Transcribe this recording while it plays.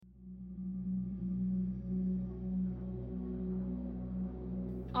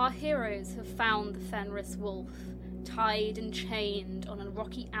Our heroes have found the Fenris wolf, tied and chained on a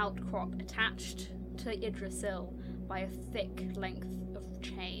rocky outcrop attached to Yggdrasil by a thick length of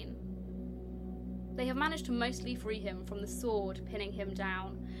chain. They have managed to mostly free him from the sword pinning him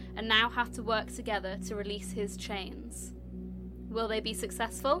down, and now have to work together to release his chains. Will they be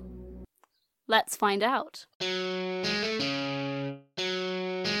successful? Let's find out.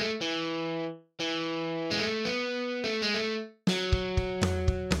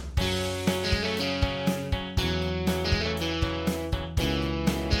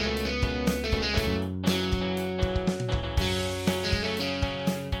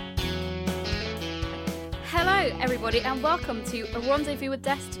 Everybody, and welcome to A Rendezvous with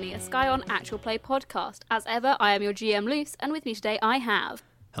Destiny, a Scion actual play podcast. As ever, I am your GM Luce, and with me today I have...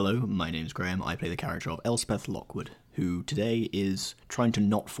 Hello, my name's Graham. I play the character of Elspeth Lockwood, who today is trying to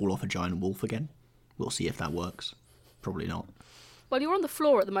not fall off a giant wolf again. We'll see if that works. Probably not. Well, you're on the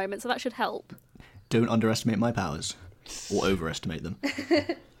floor at the moment, so that should help. Don't underestimate my powers. Or overestimate them.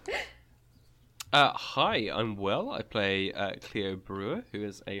 Hi, I'm Will. I play Cleo Brewer, who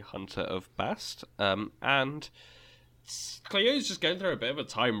is a hunter of Bast. And Cleo's just going through a bit of a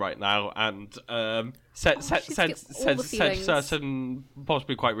time right now, and said certain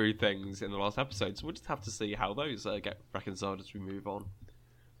possibly quite rude things in the last episode. So we'll just have to see how those get reconciled as we move on.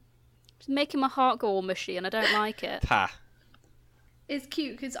 Just making my heart go all mushy, and I don't like it. Ha. It's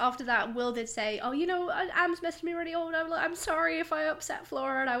cute because after that, Will did say, "Oh, you know, Am's messaged me really old. I'm sorry if I upset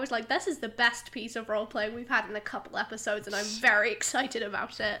Flora." And I was like, "This is the best piece of role playing we've had in a couple episodes, and I'm very excited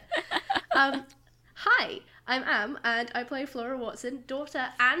about it." Hi, I'm Am, and I play Flora Watson, daughter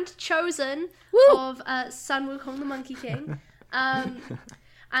and chosen of Sun Wukong the Monkey King.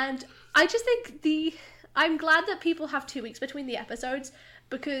 And I just think I'm glad that people have 2 weeks between the episodes.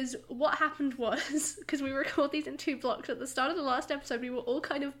 Because what happened was, because we record these in 2 blocks, at the start of the last episode, we were all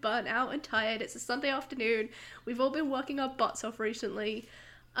kind of burnt out and tired. It's a Sunday afternoon. We've all been working our butts off recently.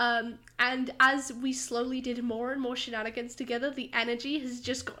 And as we slowly did more and more shenanigans together, the energy has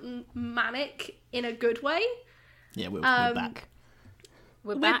just gotten manic in a good way. Yeah, we're back.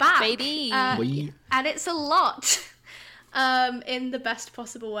 We're back, baby. And it's a lot in the best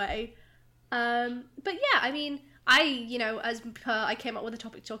possible way. But yeah, I mean... I came up with a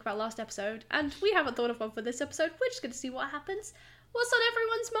topic to talk about last episode, and we haven't thought of one for this episode. We're just going to see what happens. What's on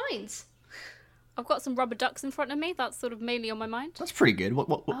everyone's minds? I've got some rubber ducks in front of me. That's sort of mainly on my mind. That's pretty good.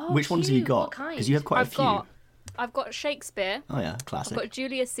 Which ones have you got? What kind? Because you have quite a few. I've got Shakespeare. Oh yeah, classic. I've got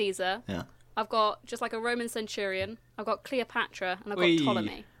Julius Caesar. Yeah. I've got just like a Roman centurion. I've got Cleopatra, and I've got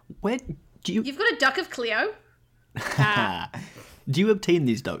Ptolemy. Where do you? You've got a duck of Cleo. Do you obtain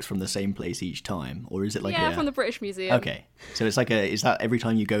these ducks from the same place each time, or is it like from the British Museum? Okay, so it's is that every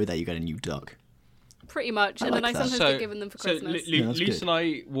time you go there you get a new duck? Pretty much, and then I sometimes get given them for Christmas. Luce and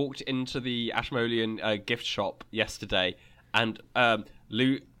I walked into the Ashmolean gift shop yesterday, and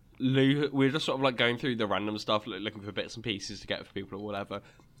we were just sort of like going through the random stuff, looking for bits and pieces to get for people or whatever,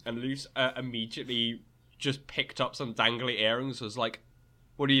 and Luce immediately just picked up some dangly earrings, was like,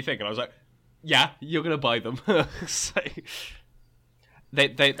 "What do you think?" And I was like, "Yeah, you're gonna buy them." So, they're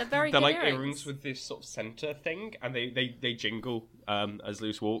like earrings with this sort of center thing, and they jingle as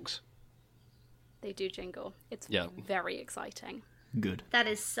Luce walks. They do jingle. It's very exciting. Good. That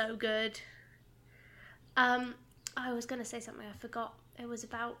is so good. I was going to say something, I forgot. It was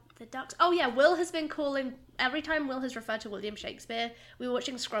about the ducks. Oh yeah, Will has been calling, every time Will has referred to William Shakespeare, we were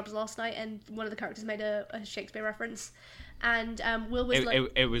watching Scrubs last night, and one of the characters made a Shakespeare reference. And Will was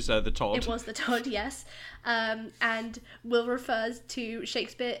it was the Todd. It was the Todd, yes. And Will refers to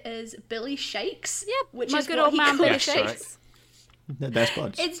Shakespeare as Billy Shakes. Yeah, which my is good what old he man Billy calls Shakes. They're best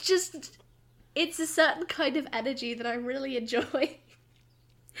buds. It's a certain kind of energy that I really enjoy.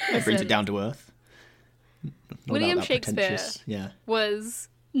 It brings it down to earth. William Shakespeare was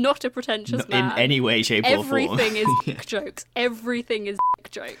not a pretentious man. In any way, shape, or form. Everything is dick jokes. Everything is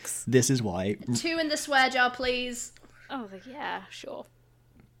dick jokes. This is why... 2 in the swear jar, please. Oh, yeah, sure.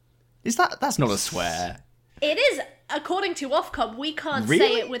 That's not a swear. It is, according to Ofcom. We can't Really?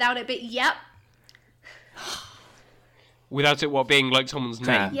 say it without it being, yep. Without it being like someone's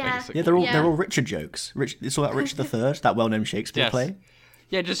name, Yeah. basically. Yeah, they're all Richard jokes. It's all about Richard III, that well-known Shakespeare play.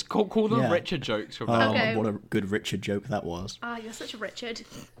 Yeah, just call them Richard jokes from now on. Okay. What a good Richard joke that was. You're such a Richard.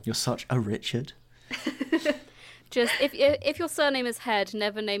 You're such a Richard. Just, if your surname is Head,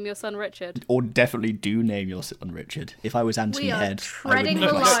 never name your son Richard. Or definitely do name your son Richard. If I was Anthony We are Head, treading I would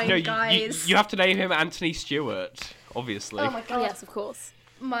the name line, guys. You have to name him Anthony Stewart, obviously. Oh my god. Yes, of course.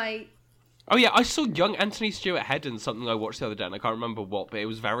 My Oh yeah, I saw young Anthony Stewart Head in something I watched the other day, and I can't remember what, but it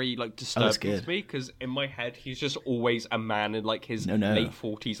was very like disturbing good. to me because in my head he's just always a man in like his No. late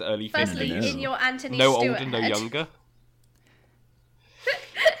 40s, early 50s. Firstly, No. in your Anthony No Stewart older, no head. younger.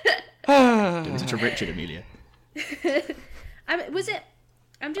 Don't be such a Richard, Amelia. I'm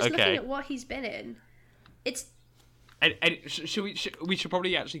just Okay. looking at what he's been in. It's And we should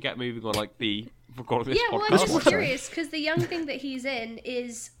probably actually get moving on like the recording of this yeah. Well, I'm podcast. just curious because the young thing that he's in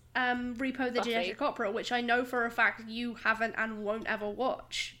is Repo the Buffy. Genetic Opera, which I know for a fact you haven't and won't ever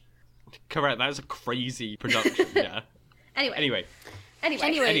watch. Correct. That is a crazy production. Yeah. Anyway,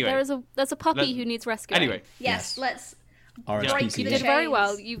 Anyway, there's a puppy Let- who needs rescuing. Anyway, yes, Yes. let's. RSPCA. Break You the did chains. very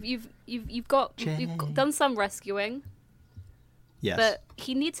well. You've done some rescuing, Yes, but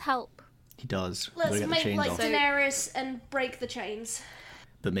he needs help. he does. Let's Gotta get the make chains like off. Daenerys and break the chains.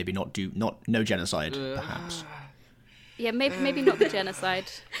 But maybe no genocide, perhaps. Yeah, maybe not the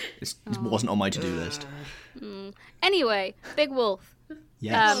genocide. This wasn't on my to-do list. Anyway, Big Wolf.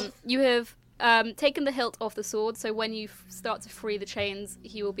 Yes. You have taken the hilt off the sword, so when you start to free the chains,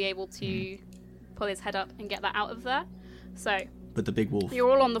 he will be able to pull his head up and get that out of there. So But the big wolf you're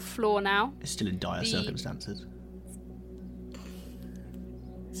all on the floor now. is still in dire The- circumstances.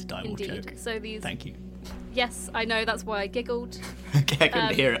 It's a direwolf Indeed. joke. So these. Thank you. Yes, I know. That's why I giggled. Okay, I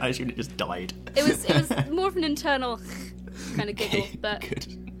couldn't hear it. I assumed it just died. It was more of an internal kind of giggle, Okay, but good.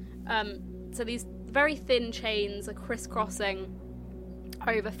 so these very thin chains are crisscrossing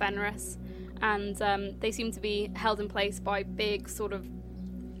over Fenris, and they seem to be held in place by big sort of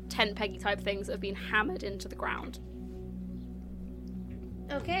tent peggy type things that have been hammered into the ground.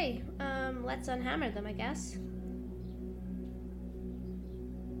 Okay, let's unhammer them, I guess.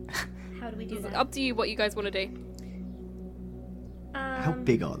 How do we do It's that? up to you what you guys want to do. How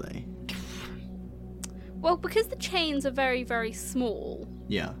big are they? Well, because the chains are very, very small,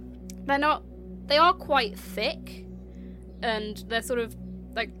 Yeah. they are quite thick, and they're sort of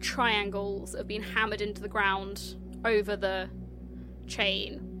like triangles that have been hammered into the ground over the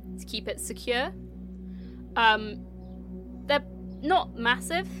chain to keep it secure. They're not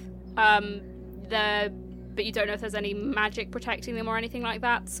massive, but you don't know if there's any magic protecting them or anything like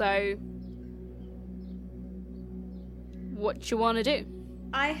that, so what you want to do?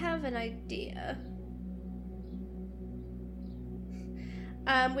 I have an idea.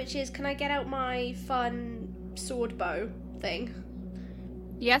 Which is, can I get out my fun sword bow thing?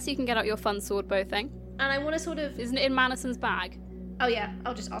 Yes, you can get out your fun sword bow thing. And I want to sort of. Isn't it in Manason's bag? Oh yeah,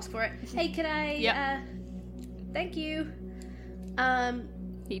 I'll just ask for it. Hey, can I? Yep. Thank you.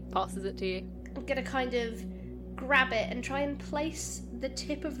 He passes it to you. I'm gonna kind of grab it and try and place the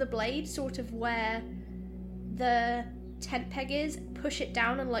tip of the blade sort of where the tent peg is, push it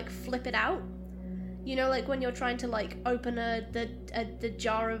down and like flip it out. You know, like when you're trying to like open the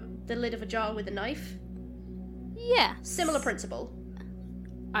lid of a jar with a knife. Yeah. Similar principle.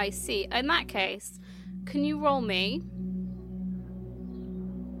 I see. In that case, can you roll me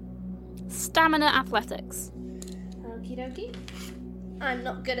stamina athletics? Okie dokie. I'm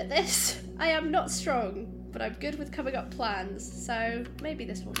not good at this. I am not strong, but I'm good with coming up plans, so maybe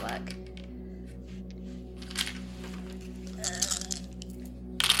this will work.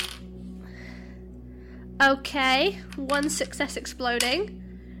 Okay, one success exploding.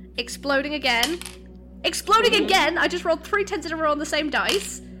 Exploding again. Exploding again! I just rolled 3 10s in a row on the same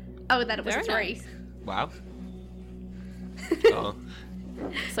dice. Oh, then it was Very a 3. nice. Wow. Oh.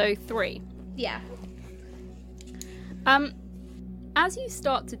 So 3. Yeah. As you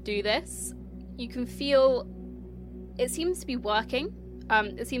start to do this, you can feel it seems to be working.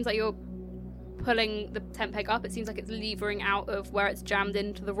 It seems like you're pulling the tent peg up. It seems like it's levering out of where it's jammed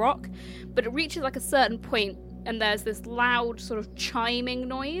into the rock, but it reaches like a certain point, and there's this loud sort of chiming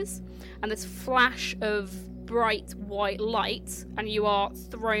noise, and this flash of bright white light, and you are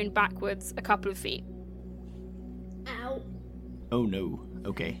thrown backwards a couple of feet. Ow. Oh no.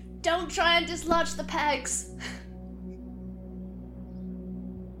 Okay. Don't try and dislodge the pegs.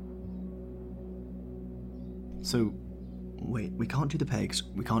 So, wait, we can't do the pegs,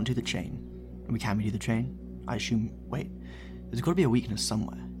 we can't do the chain. We can do the chain? I assume. Wait, there's got to be a weakness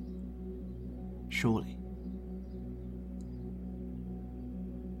somewhere. Surely.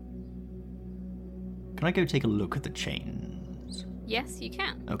 Can I go take a look at the chains? Yes, you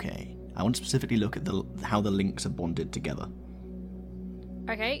can. Okay. I want to specifically look at how the links are bonded together.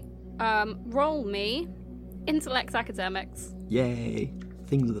 Okay. Roll me intellect academics. Yay!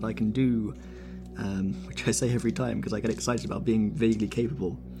 Things that I can do. Which I say every time because I get excited about being vaguely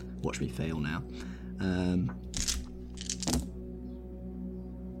capable. Watch me fail now.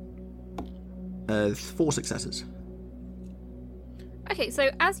 4 successes. Okay, so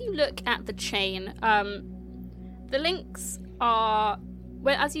as you look at the chain, the links are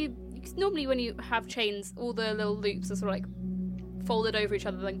normally when you have chains, all the little loops are sort of like folded over each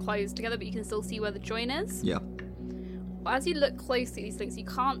other, then closed together, but you can still see where the join is. Yeah. As you look closely at these links, you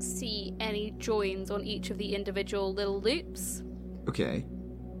can't see any joins on each of the individual little loops, Okay.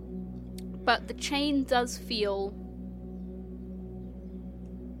 but the chain does feel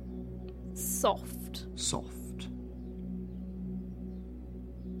soft. Soft.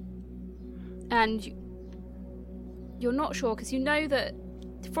 And you're not sure, because you know that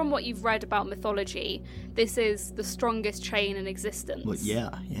from what you've read about mythology, this is the strongest chain in existence. Well, yeah.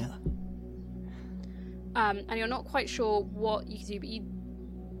 And you're not quite sure what you can do, but you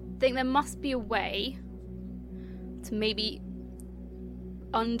think there must be a way to maybe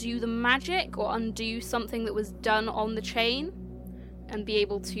undo the magic or undo something that was done on the chain and be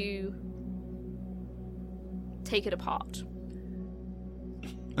able to take it apart.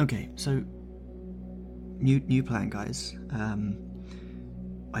 Okay, so new plan, guys.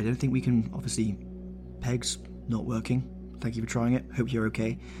 I don't think we can. Obviously, Peg's not working. Thank you for trying it. Hope you're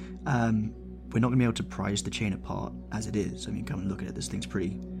okay. We're not going to be able to prise the chain apart as it is. I mean, come and look at it. This thing's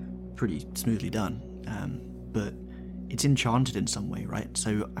pretty smoothly done. But it's enchanted in some way, right?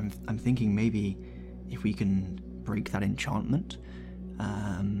 So I'm thinking maybe if we can break that enchantment.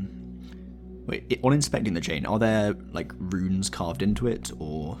 Wait, on inspecting the chain, are there like runes carved into it,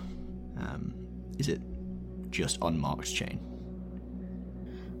 or is it just unmarked chain?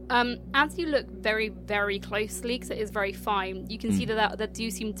 As you look very, very closely, because it is very fine, you can see that there do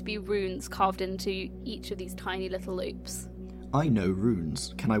seem to be runes carved into each of these tiny little loops. I know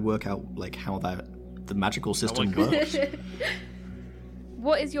runes. Can I work out like how the magical system works?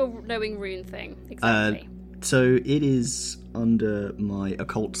 What is your knowing rune thing exactly? So it is under my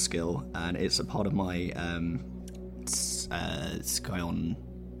occult skill, and it's a part of my Scion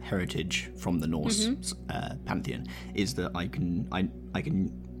heritage from the Norse pantheon. Is that I can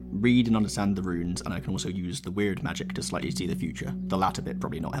read and understand the runes, and I can also use the weird magic to slightly see the future. The latter bit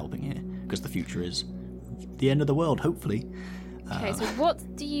probably not helping here, because the future is the end of the world, hopefully. Okay, so what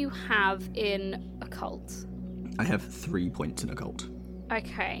do you have in occult? I have 3 points in occult.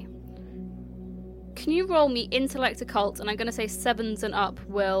 Okay. Can you roll me intellect occult, and I'm going to say 7s and up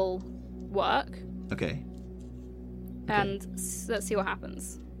will work. Okay. And let's see what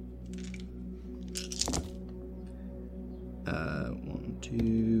happens.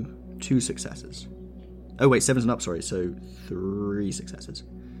 2 successes. Oh wait, 7s and up, sorry, so 3 successes.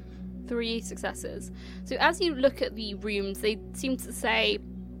 3 successes. So as you look at the runes, they seem to say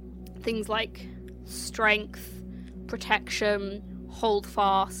things like strength, protection, hold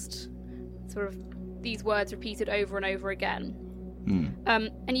fast, sort of these words repeated over and over again.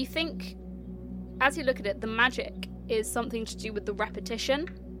 And you think, as you look at it, the magic is something to do with the repetition.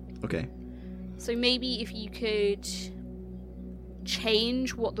 Okay. So maybe if you could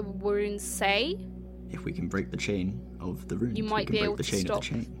change what the runes say. If we can break the chain of the runes, you might we can be break able the to chain stop. of the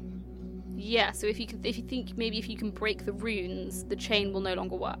chain. Yeah, so if you think maybe if you can break the runes, the chain will no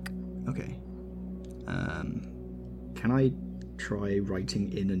longer work. Okay. Can I try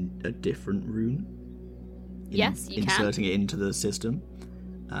writing in a different rune? Yes, you can. Inserting it into the system?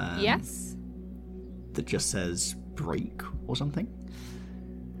 Yes. That just says break or something?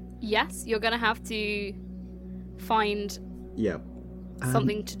 Yes, you're going to have to find Yeah.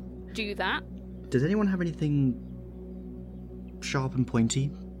 something to do that. Does anyone have anything sharp and pointy,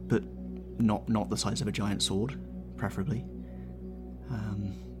 but not the size of a giant sword, preferably?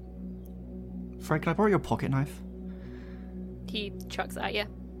 Fred, can I borrow your pocket knife? He chucks it at you.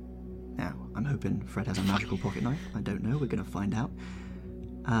 Now, I'm hoping Fred has a magical pocket knife. I don't know. We're going to find out.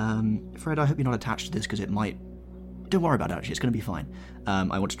 Fred, I hope you're not attached to this, because it might... Don't worry about it, actually. It's going to be fine.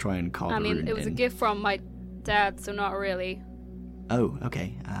 I want to try and carve I a mean, rune it was in. a gift from my dad, so not really. Oh,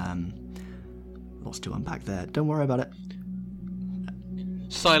 okay. Lots to unpack there. Don't worry about it.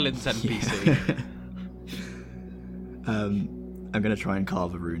 Silence NPC. I'm going to try and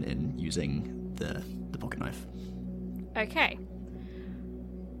carve a rune in using the pocket knife. Okay.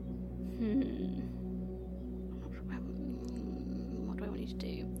 What do I want you to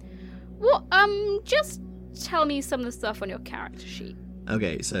do? What? Just tell me some of the stuff on your character sheet.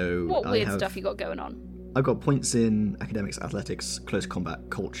 Okay, so What I weird have, stuff you got going on? I've got points in academics, athletics, close combat,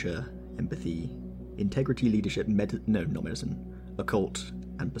 culture, empathy, integrity, leadership, not medicine, occult,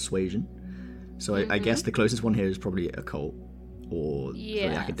 and persuasion. So I guess the closest one here is probably occult or the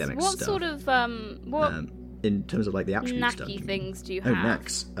academic What stuff. sort of what in terms of like the attribute stuff. knacky things do you Oh, have?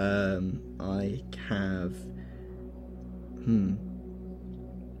 knacks. I have.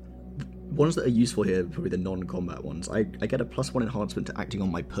 ones that are useful here are probably the non-combat ones. I get a +1 enhancement to acting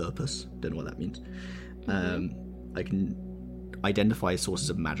on my purpose. Don't know what that means. I can identify sources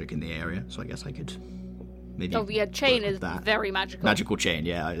of magic in the area, so I guess I could maybe... Oh, yeah, chain work with is that. very magical. Magical chain,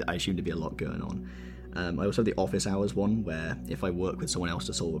 yeah. I assume to be a lot going on. I also have the office hours one, where if I work with someone else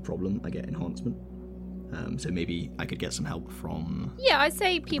to solve a problem, I get enhancement. So maybe I could get some help from... Yeah, I'd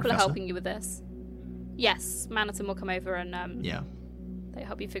say people are Professor? helping you with this. Yes, Manaton will come over and Yeah. they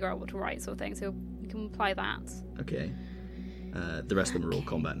help you figure out what to write, sort of thing. So you can apply that. Okay. The rest of them are all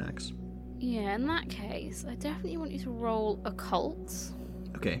combat knacks. Yeah, in that case, I definitely want you to roll occult.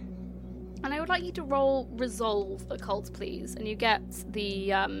 Okay. And I would like you to roll resolve occult, please. And you get the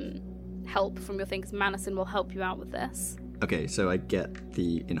help from your thing, because Manaton will help you out with this. Okay, so I get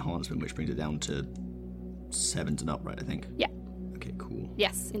the enhancement, which brings it down to 7s and up, right, I think? Yeah. Okay, cool.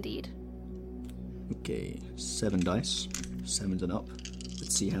 Yes, indeed. Okay, 7 dice. 7s and up.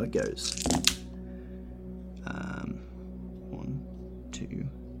 Let's see how it goes. 1, 2,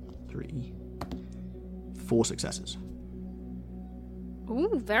 3, 4 successes.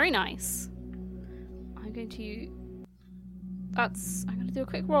 Ooh, very nice. I'm going to do a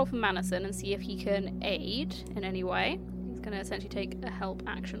quick roll for Manaton and see if he can aid in any way. He's going to essentially take a help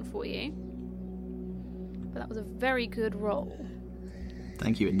action for you. But that was a very good roll.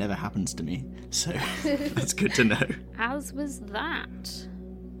 Thank you, it never happens to me, so that's good to know. As was that.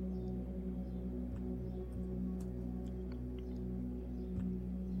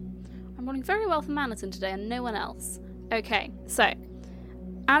 I'm rolling very well for Manaton today and no one else. Okay, so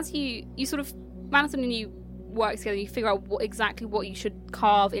as you sort of, Manaton and you work together, you figure out exactly what you should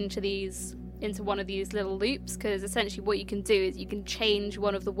carve into one of these little loops, because essentially what you can do is you can change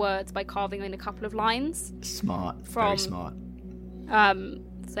one of the words by carving in a couple of lines. Smart, very smart.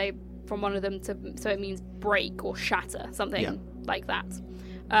 Say from one of them so it means break or shatter, something like that.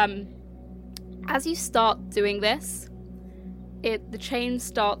 As you start doing this, the chain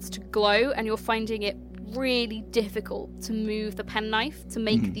starts to glow, and you're finding it really difficult to move the penknife to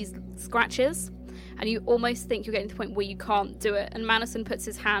make these scratches, and you almost think you're getting to the point where you can't do it. And Manaton puts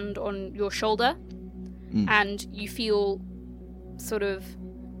his hand on your shoulder, and you feel sort of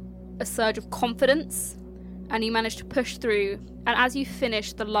a surge of confidence, and you manage to push through. And as you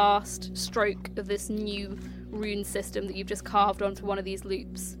finish the last stroke of this new rune system that you've just carved onto one of these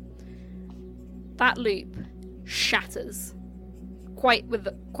loops, that loop shatters. Quite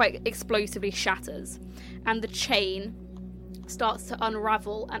explosively shatters. And the chain starts to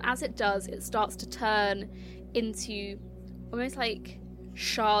unravel, and as it does, it starts to turn into almost like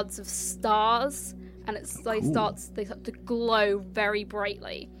shards of stars, and they start to glow very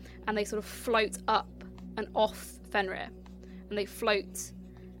brightly, and they sort of float up and off Fenrir, and they float,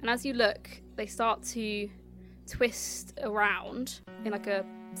 and as you look, they start to twist around in like a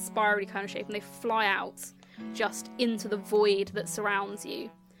spirally kind of shape, and they fly out just into the void that surrounds you,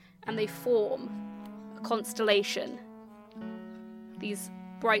 and they form a constellation. These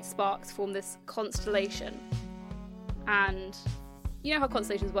bright sparks form this constellation, and you know how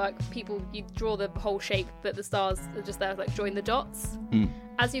constellations work. You draw the whole shape, but the stars are just there, like join the dots.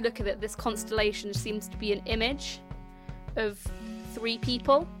 As you look at it, this constellation seems to be an image of 3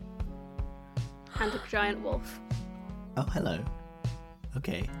 people and a giant wolf. Oh, hello.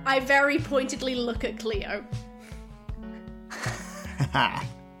 Okay. I very pointedly look at Cleo.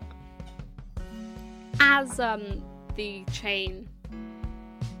 As the chain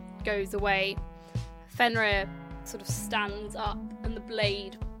goes away, Fenrir sort of stands up, and the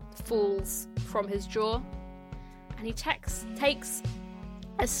blade falls from his jaw, and he takes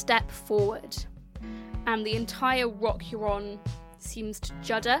a step forward, and the entire rock you're on seems to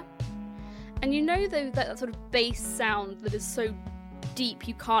judder. And you know, though, that sort of bass sound that is so deep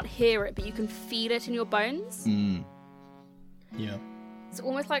you can't hear it, but you can feel it in your bones. Yeah. It's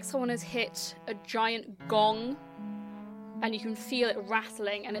almost like someone has hit a giant gong, and you can feel it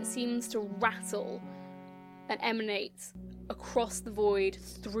rattling, and it seems to rattle and emanate across the void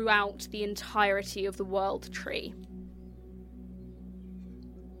throughout the entirety of the world tree.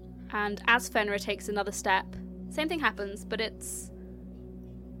 And as Fenrir takes another step, same thing happens, but it's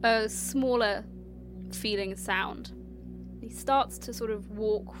a smaller feeling sound. He starts to sort of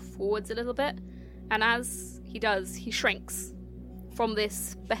walk forwards a little bit, and as he does, he shrinks from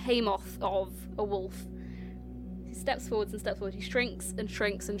this behemoth of a wolf. He steps forwards and steps forward. He shrinks and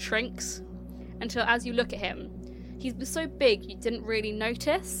shrinks and shrinks until, as you look at him, he's so big you didn't really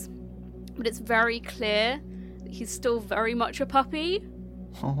notice, but it's very clear that he's still very much a puppy.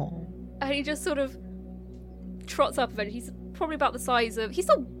 Oh. And he just sort of trots up eventually. He's probably about the size of... He's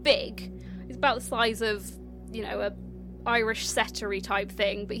still big. He's about the size of, a Irish settery type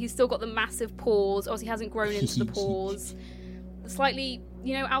thing, but he's still got the massive paws. Obviously, he hasn't grown into the paws. Slightly,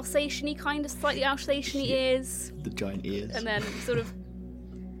 Alsatian-y kind of, slightly Alsatian-y ears. The giant ears. And then sort of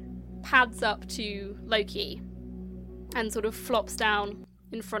pads up to Loki and sort of flops down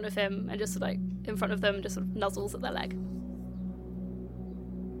in front of him and just like in front of them, just sort of nuzzles at their leg.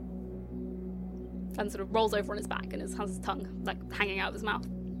 And sort of rolls over on his back and has his tongue like hanging out of his mouth.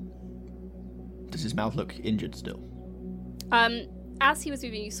 Does his mouth look injured still? As he was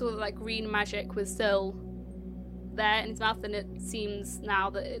moving, you saw that like green magic was still there in his mouth, and it seems now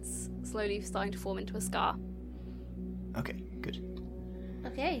that it's slowly starting to form into a scar. Okay, good.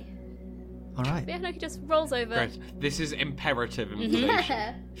 Okay. All right. But yeah, no, he just rolls over. Great. This is imperative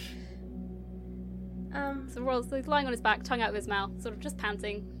information. So he's lying on his back, tongue out of his mouth, sort of just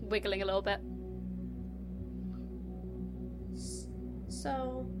panting, wiggling a little bit.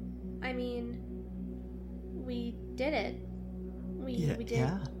 So, I mean, we did it. We did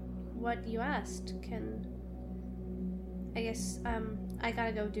what you asked. I guess, I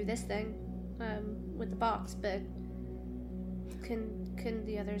gotta go do this thing, with the box, but can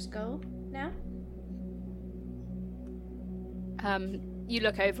the others go now? You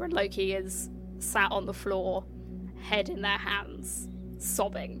look over and Loki is sat on the floor, head in their hands,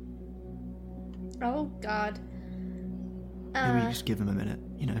 sobbing. Oh, God. Maybe just give him a minute,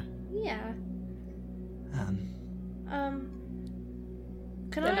 Yeah.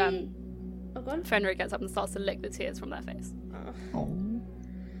 Can Then, I... Oh, go on. Fenrir gets up and starts to lick the tears from their face. Oh.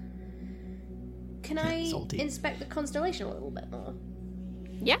 Can I Salty. inspect the constellation a little bit more?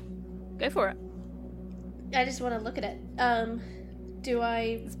 Yeah, go for it. I just want to look at it. Do I...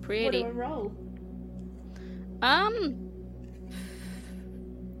 It's pretty. What do I roll?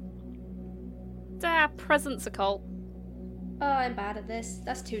 Presence occult. Oh, I'm bad at this.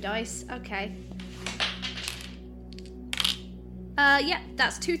 That's 2 dice. Okay. Yeah,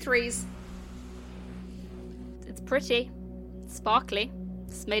 that's 2 3s. It's pretty, sparkly.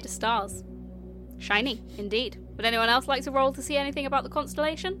 It's made of stars. Shiny, indeed. Would anyone else like to roll to see anything about the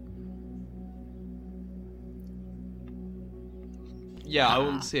constellation? Yeah, I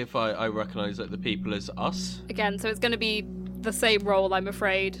want to see if I recognise like the people as us, Again, so it's going to be the same roll, I'm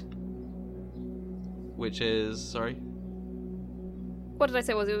afraid. which is sorry. What did I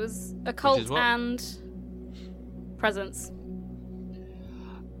say? It was occult what? and presence.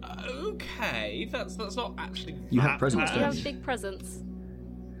 Okay, that's not actually. You have that presence, bad. You don't have you? big presence.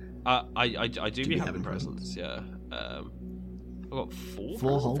 I do be you having have presents, yeah. I've got 4.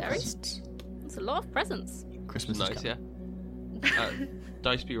 4 whole Very- presents. That's a lot of presents. Christmas is Nice, coming. yeah.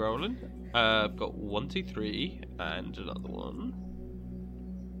 Dice be rolling. I've got 1, 2, 3, and another one.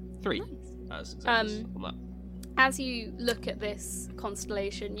 3. Successes on that. As you look at this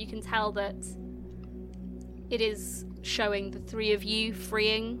constellation, you can tell that it is showing the 3 of you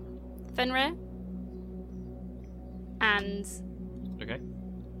freeing Fenrir. And Okay.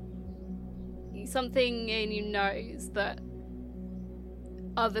 something in you knows that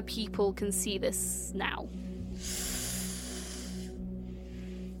other people can see this now.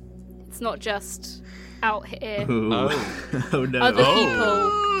 It's not just out here. Oh no. Other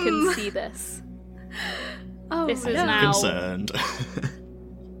people can see this. Oh, This is no. now Concerned.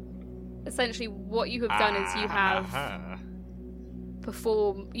 essentially what you have done is you have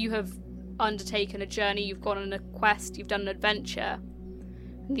you have undertaken a journey, you've gone on a quest, you've done an adventure.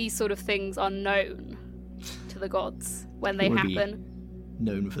 And these sort of things are known to the gods when they Would be happen.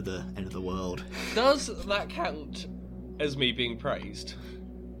 Known for the end of the world. Does that count as me being praised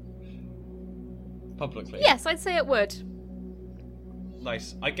publicly? Yes, I'd say it would.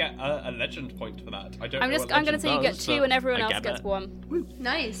 Nice. I get a legend point for that. I don't. I'm know just what I'm going to legend say you get does, 2 but and everyone I else get gets it. 1.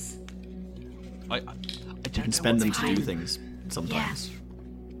 Nice. I You don't can know spend them what's to do fine. things sometimes.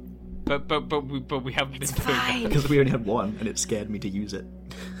 But we haven't been doing that. Because we only had 1 and it scared me to use it.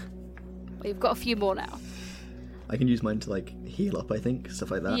 Well, you've got a few more now. I can use mine to like heal up, I think,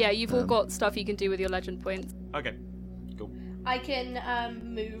 stuff like that. Yeah, you've all got stuff you can do with your legend points. Okay. Cool. I can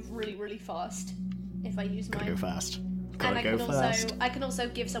move really, really fast if I use Gotta mine. go fast. And Gotta I go can fast. I can also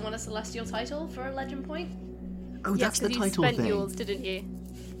give someone a celestial title for a legend point. Oh, Yes, that's the 'cause title you spent thing. yours, didn't you?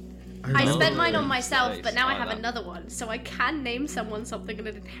 I Oh, spent mine on nice, myself, but now I like have that. another one, so I can name someone something and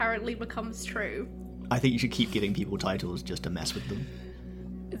it inherently becomes true. I think you should keep giving people titles just to mess with them.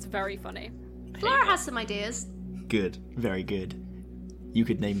 It's very funny. Flora has some ideas. Good, very good. You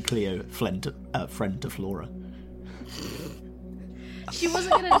could name Cleo friend to Flora. She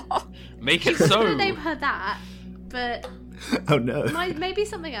wasn't gonna. Make She it was so. gonna name her that, but Oh no. maybe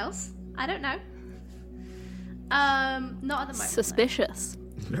something else. I don't know. Not at the moment. Suspicious.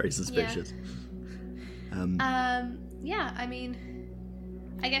 Very suspicious. Yeah, I mean,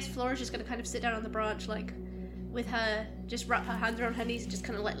 I guess Flora's just going to kind of sit down on the branch, like, with her, just wrap her hands around her knees and just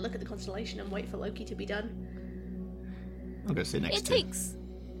kind of like look at the constellation and wait for Loki to be done. I'll go sit next It to him. takes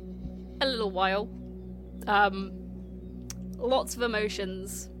a little while. Lots of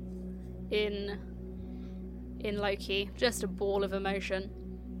emotions in Loki, just a ball of emotion.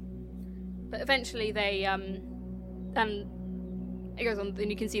 But eventually they and it goes on, and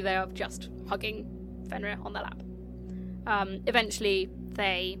you can see they are just hugging Fenrir on their lap. Eventually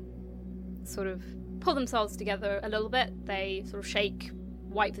they sort of pull themselves together a little bit. They sort of shake,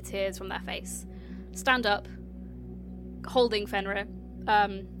 wipe the tears from their face, stand up, holding Fenrir,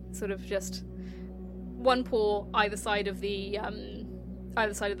 sort of just one paw either side of the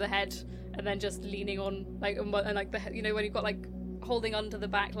head, and then just leaning on the head, you know, when you've got like holding onto the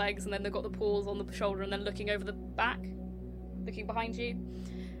back legs, and then they've got the paws on the shoulder, and then looking over the back, looking behind you.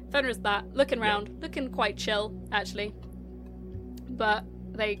 Fenrir's that, looking around, looking quite chill actually. But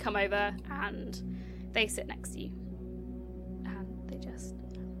they come over and they sit next to you, and they just,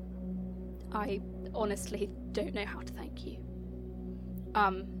 I honestly don't know how to thank you.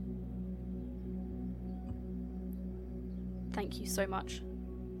 Thank you so much.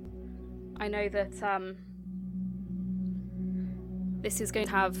 I know that this is going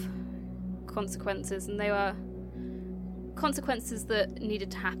to have consequences, and they were consequences that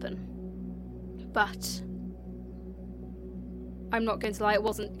needed to happen. But I'm not going to lie, it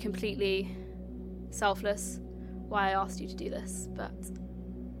wasn't completely selfless why I asked you to do this,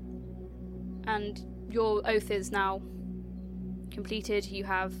 and your oath is now completed.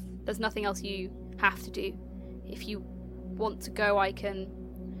 There's nothing else you have to do. If you want to go, I can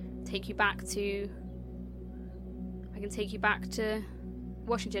take you back to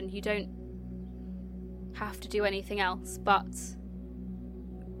Washington. You don't have to do anything else, but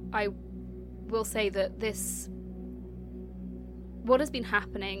I will say that what has been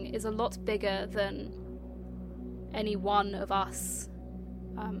happening is a lot bigger than any one of us.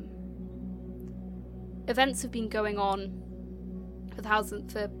 Events have been going on for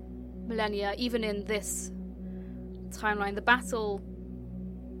millennia. Even in this timeline, the battle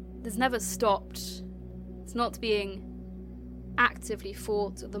has never stopped. It's not being actively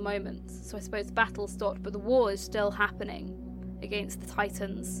fought at the moment, so I suppose the battle stopped, but the war is still happening against the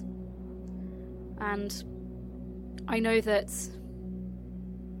Titans. And I know that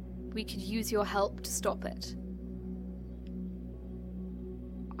we could use your help to stop it.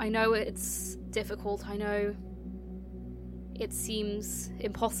 I know it's difficult, I know it seems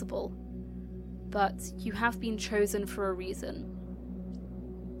impossible, but you have been chosen for a reason.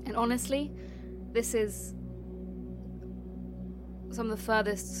 And honestly, this is some of the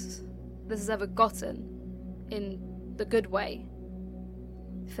furthest this has ever gotten, in the good way,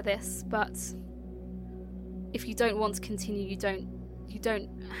 for this. But if you don't want to continue, you don't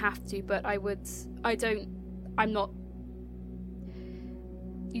have to, but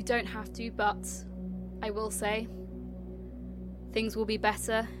you don't have to, but I will say things will be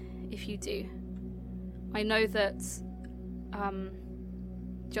better if you do. I know that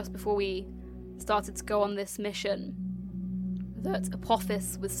just before we started to go on this mission, that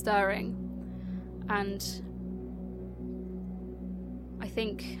Apophis was stirring, and I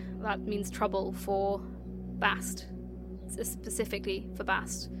think that means trouble for Bast, specifically for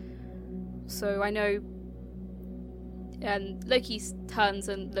Bast. So I know, and Loki turns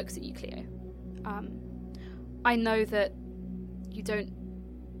and looks at you, Cleo. I know that you don't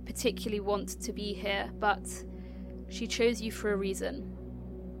particularly want to be here, but she chose you for a reason,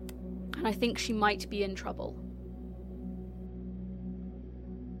 and I think she might be in trouble.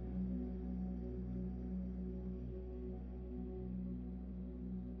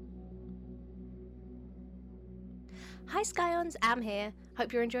 Hi Scions, Am here.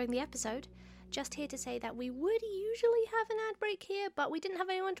 Hope you're enjoying the episode. Just here to say that we would usually have an ad break here, but we didn't have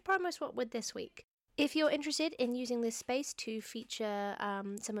anyone to promo swap with this week. If you're interested in using this space to feature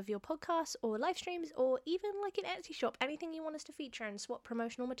some of your podcasts or live streams, or even like an Etsy shop, anything you want us to feature and swap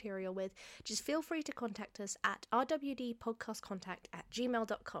promotional material with, just feel free to contact us at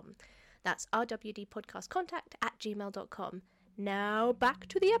rwdpodcastcontact@gmail.com. That's rwdpodcastcontact@gmail.com. Now back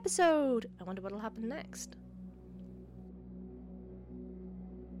to the episode. I wonder what'll happen next.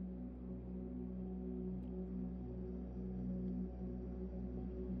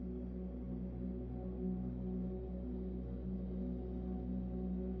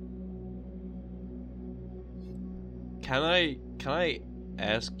 Can I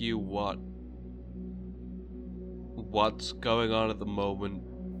ask you what's going on at the moment,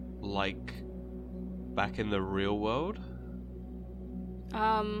 like back in the real world?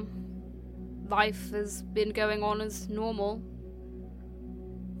 life has been going on as normal.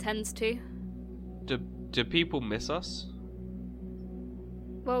 Tends to. Do people miss us?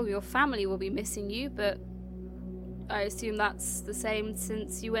 Well, your family will be missing you, but I assume that's the same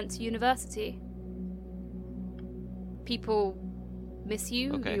since you went to university. People miss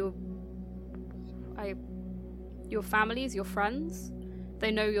you, Okay. your families, your friends.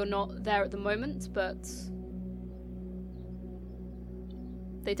 They know you're not there at the moment, but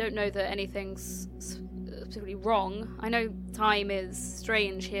they don't know that anything's particularly wrong. I know time is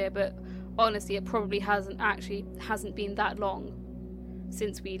strange here, but honestly, it probably hasn't been that long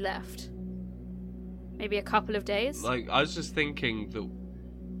since we left. Maybe a couple of days. Like, I was just thinking that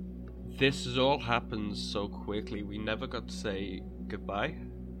this has all happened so quickly. We never got to say goodbye.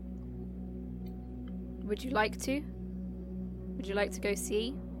 Would you like to? Would you like to go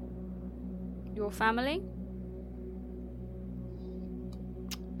see your family?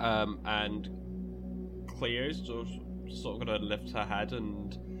 And Cleo's sort of gonna lift her head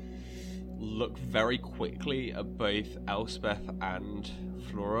and look very quickly at both Elspeth and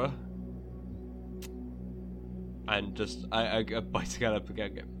Flora. And just, I bite together up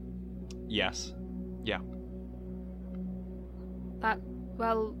again. Go, yes. Yeah.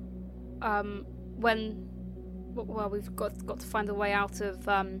 We've got to find a way out of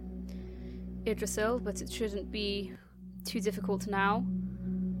Yggdrasil, but it shouldn't be too difficult now.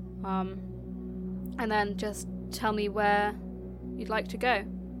 And then just tell me where you'd like to go.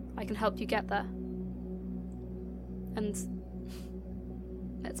 I can help you get there. And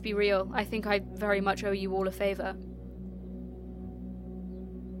let's be real, I think I very much owe you all a favor.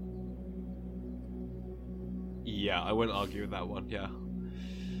 Yeah, I wouldn't argue with that one, yeah.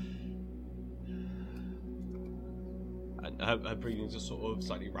 And her breathing's just sort of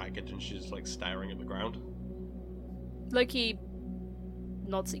slightly ragged and she's like staring at the ground. Loki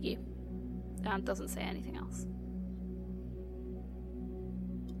nods at you and doesn't say anything else.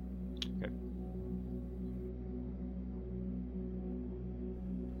 Okay.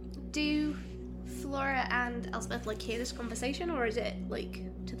 Do Flora and Elspeth like hear this conversation, or is it like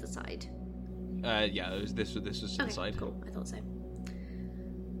to the side? Yeah, this was to the Okay, side. cool. I thought so.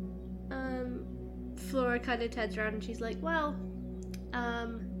 Flora kind of turns around and she's like, "Well, I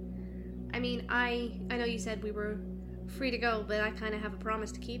mean, I know you said we were free to go, but I kind of have a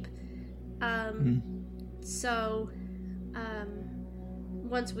promise to keep. So,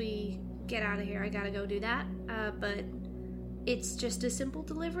 once we get out of here, I gotta go do that. But it's just a simple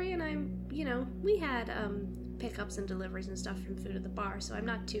delivery, and we had pickups and deliveries and stuff from food at the bar, so I'm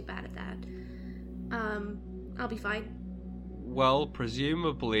not too bad at that. I'll be fine." Well,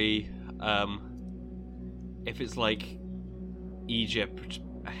 presumably, if it's like Egypt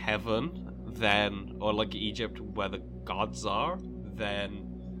heaven, then, or like Egypt where the gods are, then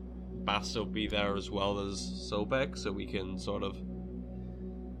Bast will be there as well as Sobek, so we can sort of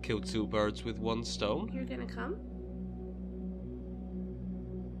kill two birds with one stone. You're gonna come?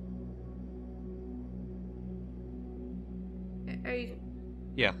 Are you?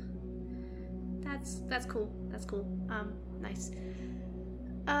 Yeah. That's cool. That's cool. Nice.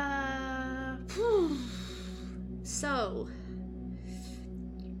 So,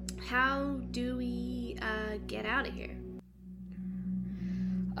 how do we get out of here?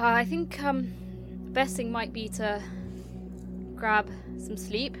 I think best thing might be to grab some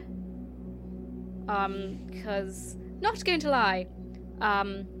sleep. Because, not going to lie,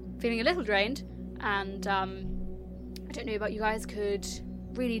 feeling a little drained, and I don't know about you guys, could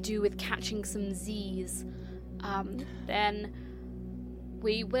really do with catching some Z's. Then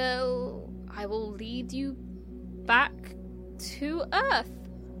I will lead you back to Earth,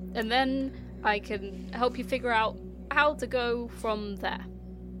 and then I can help you figure out how to go from there.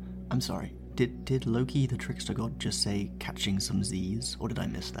 I'm sorry. Did Loki the trickster god just say catching some Z's, or did I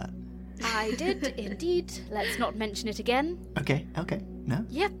miss that? I did indeed. Let's not mention it again. Okay. No?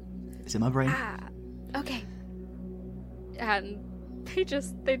 Yep. It's in my brain. Okay. And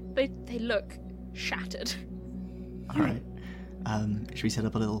they look shattered. Alright. Should we set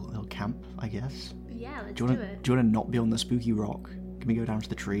up a little camp, I guess? Yeah, let's Do you want to not be on the spooky rock? Can we go down to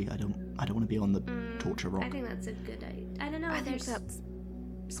the tree? I don't want to be on the torture rock. I think that's a good idea. I don't know. I think There's that's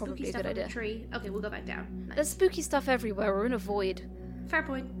spooky probably a stuff good on the idea. tree. Okay, we'll go back down. Nice. There's spooky stuff everywhere. We're in a void. Fair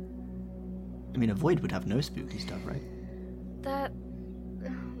point. I mean, a void would have no spooky stuff, right? That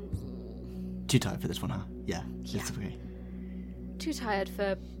Too tired for this one, huh? Yeah. It's okay. too tired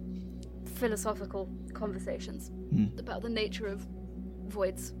for philosophical conversations about the nature of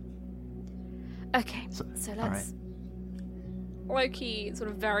voids. Okay, so let's. Loki sort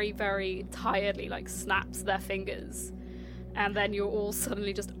of very, very tiredly snaps their fingers, and then you're all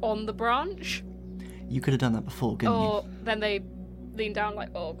suddenly just on the branch. You could have done that before, couldn't Or then they lean down like,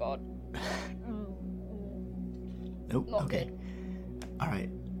 oh god. you? Nope. not Okay. All right.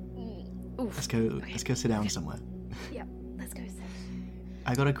 Oof. Let's go. Let's go sit down somewhere. Yeah, let's go sit.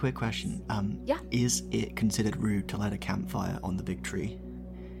 I got a quick question. Yeah? Is it considered rude to light a campfire on the big tree?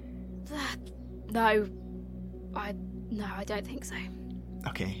 No, I don't think so.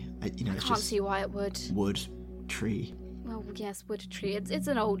 Okay. It's Can't just see why it would. wood, tree. Well, yes, wood tree. It's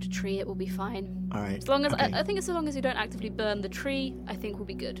an old tree. It will be fine. All right. As long as okay. I think, as long as you don't actively burn the tree, I think we'll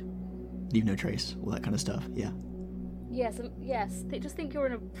be good. Leave no trace, all that kind of stuff. Yeah. Yes, yes. Just think you're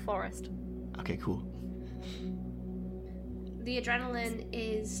in a forest. Okay. Cool. The adrenaline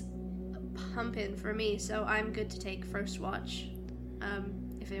is pumping for me, so I'm good to take first watch.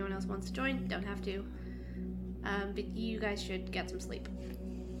 If anyone else wants to join, don't have to. But you guys should get some sleep.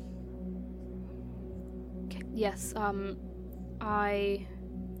 Okay. Yes. I'll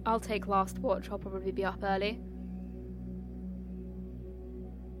take last watch. I'll probably be up early.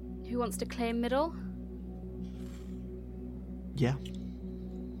 Who wants to claim middle? Yeah.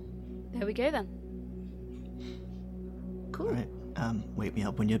 There we go then. Cool. All right. Wake me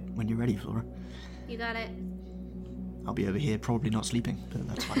up when you're ready, Flora. You got it. I'll be over here, probably not sleeping, but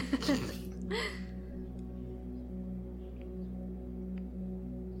that's fine.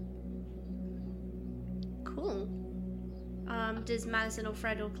 Cool. Does Madison or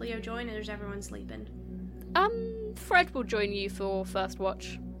Fred or Cleo join, or is everyone sleeping? Fred will join you for first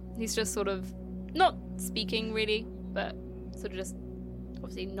watch. He's just sort of not speaking really, but sort of just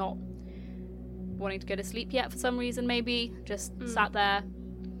obviously not wanting to go to sleep yet for some reason. Maybe just sat there,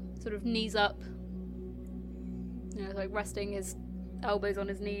 sort of knees up, like resting his elbows on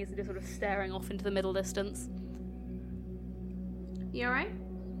his knees and just sort of staring off into the middle distance. You alright?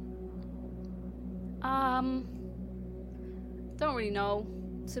 Don't really know,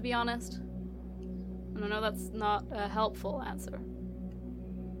 to be honest. And I know that's not a helpful answer.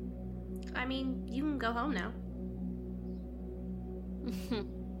 I mean, you can go home now.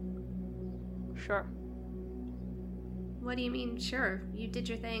 Sure. What do you mean, sure? You did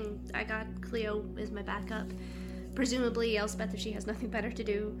your thing. I got Cleo as my backup. Presumably Elspeth, if she has nothing better to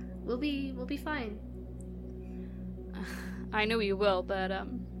do, we'll be fine. I know you will, but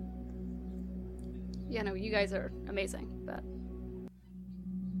no, you guys are amazing, but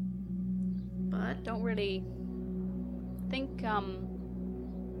don't really think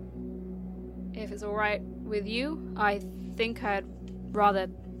if it's all right with you, I think I'd rather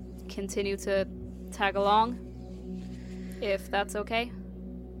continue to tag along, if that's okay.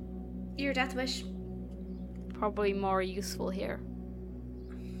 Your death wish. Probably more useful here.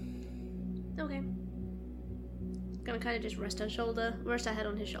 Okay. Gonna kind of just rest her head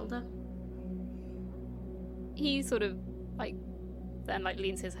on his shoulder. He sort of then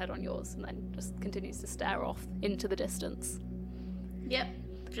leans his head on yours and then just continues to stare off into the distance. Yep.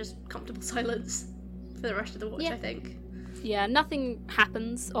 Just comfortable silence for the rest of the watch, Yeah. I think. Yeah, nothing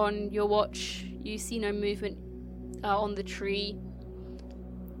happens on your watch. You see no movement on the tree.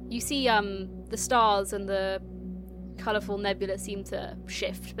 You see the stars and the colourful nebula seem to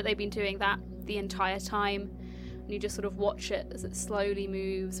shift, but they've been doing that the entire time. And you just sort of watch it as it slowly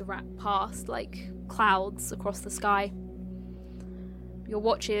moves past like clouds across the sky. Your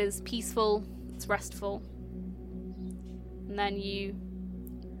watch is peaceful, it's restful. And then you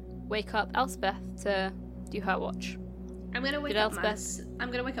wake up Elspeth to do her watch. I'm gonna wake Did up Elspeth-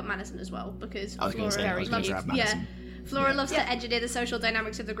 Madison as well, because I was going to say, I Flora was going to loves, grab Madison. Flora loves to engineer the social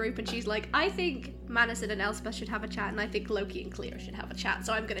dynamics of the group, and she's like, I think Madison and Elspeth should have a chat, and I think Loki and Cleo should have a chat,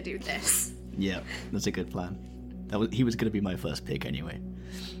 so I'm gonna do this. Yeah, that's a good plan. He was going to be my first pick anyway.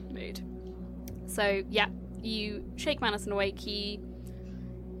 Mood. So yeah, you shake Madison awake. He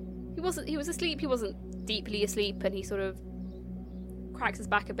was asleep. He wasn't deeply asleep, and he sort of cracks his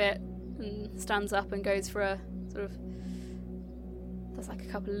back a bit and stands up and goes for a sort of does like a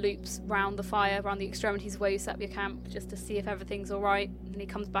couple of loops round the fire, around the extremities where you set up your camp, just to see if everything's all right. And he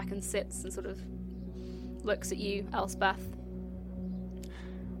comes back and sits and sort of looks at you, Elspeth.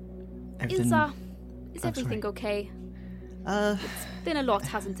 Is everything okay? It's been a lot,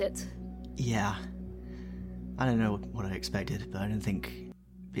 hasn't it? Yeah. I don't know what I expected, but I don't think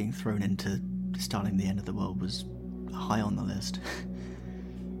being thrown into starting the end of the world was high on the list.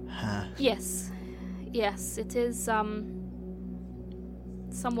 Yes, it is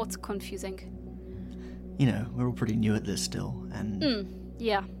somewhat confusing. We're all pretty new at this still, and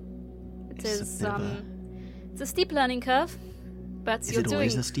Yeah, it's it's a steep learning curve, but is you're it doing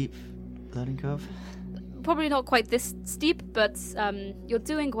always a steep learning curve? probably not quite this steep, but you're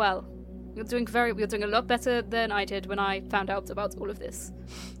doing well. You're doing a lot better than I did when I found out about all of this.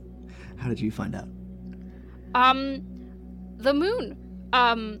 How did you find out? The moon,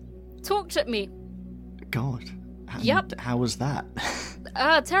 talked at me. God. Yep. How was that?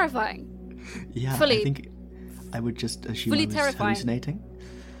 Terrifying. Yeah, Fully- I think I would just assume fully I was terrifying. hallucinating.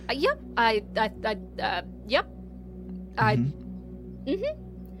 Yep. Yep. I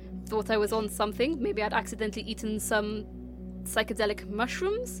thought I was on something. Maybe I'd accidentally eaten some psychedelic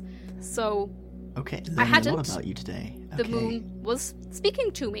mushrooms. So Okay, I learning a hadn't. lot about you today. the Okay. moon was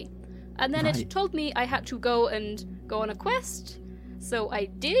speaking to me. And then Right. it told me I had to go on a quest. So I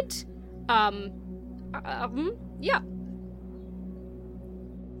did. Yeah.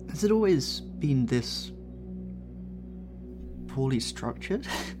 Has it always been this poorly structured?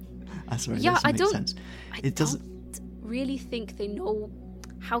 Sorry, Yeah, that doesn't I make don't- sense. I It doesn't. don't really think they know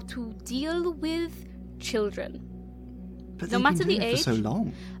how to deal with children. But no they've matter been the doing it for so age-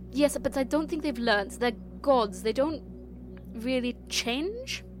 long. Yes, but I don't think they've learned. They're gods. They don't really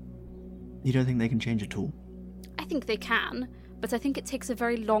change. You don't think they can change at all? I think they can, but I think it takes a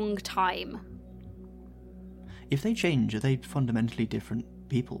very long time. If they change, are they fundamentally different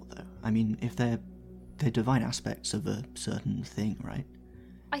people, though? I mean, if they're divine aspects of a certain thing, right?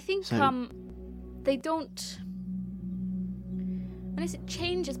 I think So- they don't. Unless it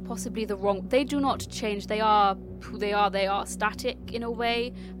change is possibly the wrong. They do not change. They are who they are. They are static in a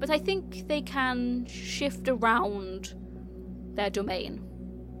way, but I think they can shift around their domain.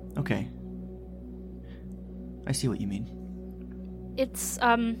 Okay. I see what you mean. It's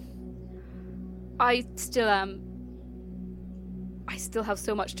I still have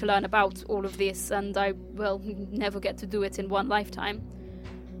so much to learn about all of this, and I will never get to do it in one lifetime.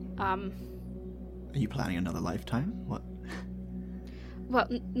 Are you planning another lifetime? What? Well,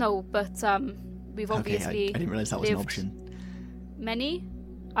 no, but we've obviously Okay, I didn't realize that was an lived option. many.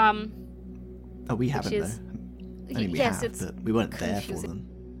 Oh, we haven't, is- though. I mean, we yes, have, it's but we weren't there for confusing. them.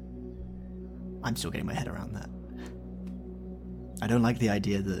 I'm still getting my head around that. I don't like the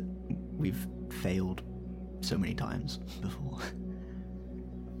idea that we've failed so many times before.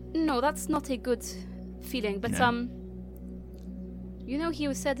 No, that's not a good feeling. But No.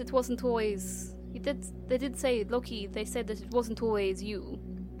 he said it wasn't always. They did say Loki. They said that it wasn't always you.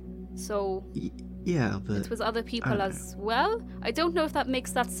 So Yeah, but it was other people don't as well. I don't know if that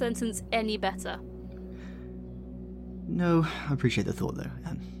makes that sentence any better. no, I appreciate the thought, though.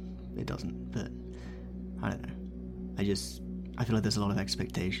 It doesn't, but I don't know. I feel like there's a lot of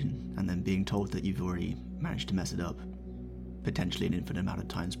expectation, and then being told that you've already managed to mess it up, potentially an infinite amount of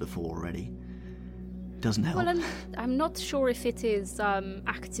times before already, doesn't help. Well, I'm not sure if it is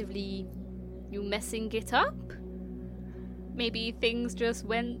actively you messing it up. Maybe things just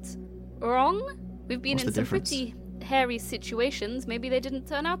went wrong. We've been What's in the some difference? pretty hairy situations. Maybe they didn't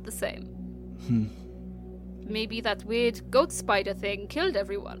turn out the same. Maybe that weird goat spider thing killed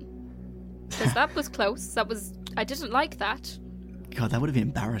everyone. Because that was close. I didn't like that. God, that would have been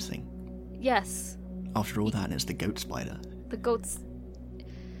embarrassing. Yes, After all that, and it's the goat spider. the goats.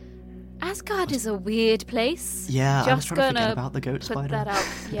 Asgard is a weird place. Yeah, I was Just trying to forget gonna about the goat put spider. that out.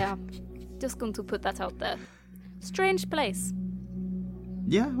 Yeah, just going to put that out there. Strange place.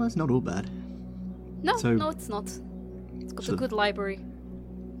 Yeah, well, it's not all bad. No, So- no, it's not. It's got So- a good library.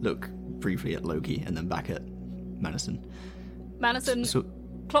 Look briefly at Loki and then back at Madison. Madison So,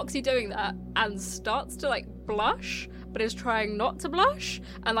 clocks you doing that and starts to blush, but is trying not to blush,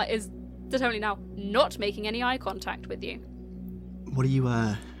 and is determinedly now not making any eye contact with you. what are you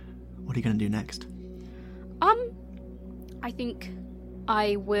gonna do next? I think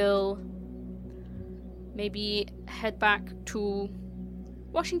I will maybe head back to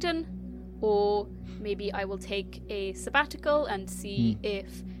Washington, or maybe I will take a sabbatical and see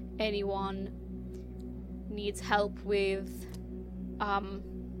if anyone needs help with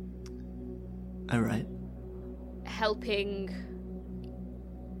Alright. helping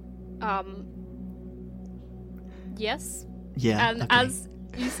yes. Yeah. And okay. as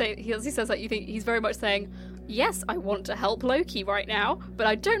he says that, you think he's very much saying, yes, I want to help Loki right now, but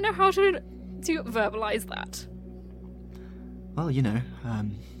I don't know how to verbalize that. Well,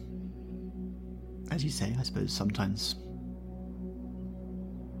 as you say, I suppose sometimes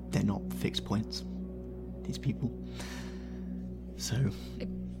they're not fixed points, these people. So,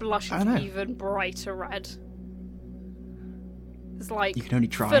 It blushes I don't know. even brighter red. It's you can only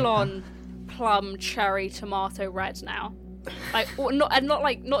try. full on plum, cherry, tomato red now.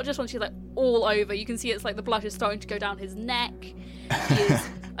 Not just when she's all over. You can see it's the blush is starting to go down his neck. He is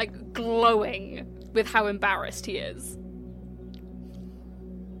glowing with how embarrassed he is.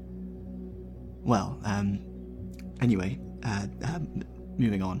 Well, anyway,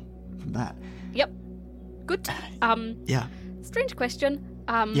 moving on from from that. Yep. Good. Yeah. Strange question.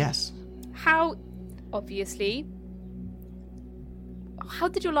 Yes. How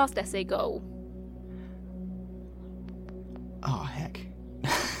did your last essay go? Oh, heck.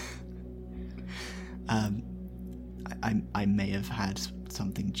 I may have had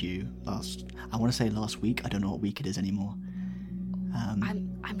something due I want to say last week. I don't know what week it is anymore.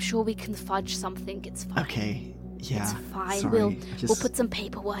 I'm sure we can fudge something. It's fine. Okay. Yeah. It's fine. Sorry. We'll put some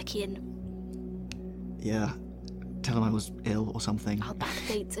paperwork in. Yeah. Tell them I was ill or something. I'll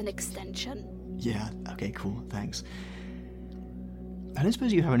backdate an extension. Yeah. Okay, cool. Thanks. I don't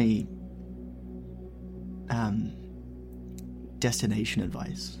suppose you have any destination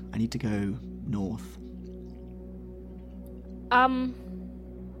advice. I need to go north.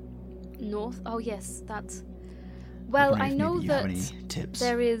 North? Oh yes, that's... Well, I know maybe you that have any tips.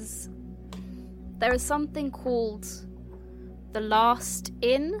 there is something called the Last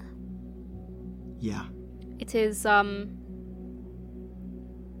Inn. Yeah. It is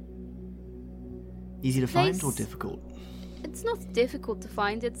Easy to find or place- difficult? It's not difficult to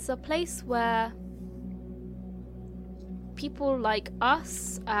find. It's a place where people like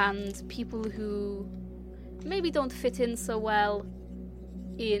us and people who maybe don't fit in so well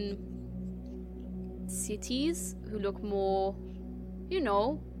in cities, who look more,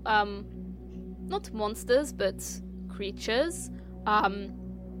 not monsters, but creatures.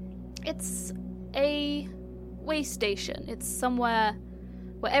 It's a way station. It's somewhere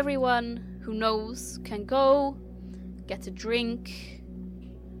where everyone who knows can go, get a drink,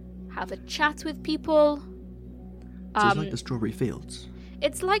 have a chat with people. So it's like the Strawberry Fields?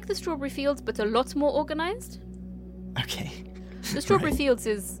 It's like the Strawberry Fields, but a lot more organized. Okay. The Strawberry Right. Fields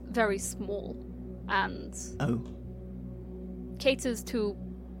is very small and Oh. caters to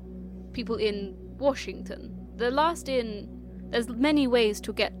people in Washington. The Last Inn, there's many ways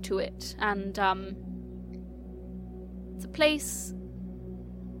to get to it, and it's a place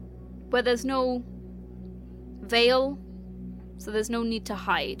where there's no veil, so there's no need to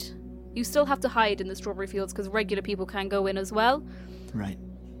hide. You still have to hide in the Strawberry Fields because regular people can go in as well. Right.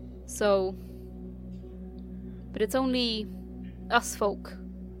 So, but it's only us folk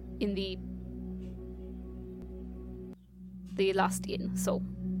in the Last Inn, so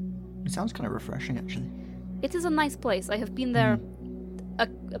It sounds kind of refreshing, actually. it is a nice place. I have been there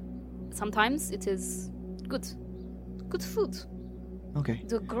sometimes. It is good food. Okay.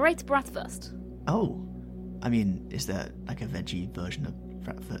 It's a great breakfast. Oh. I mean, is there like a veggie version of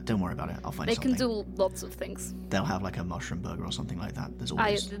Bradford? Don't worry about it. I'll find They something. can do lots of things. They'll have like a mushroom burger or something like that. There's Why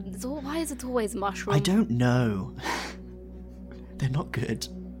always... is it always mushroom? I don't know. They're not good.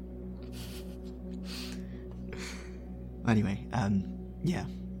 Anyway, yeah.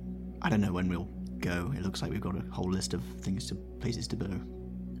 I don't know when we'll go. It looks like we've got a whole list of places to go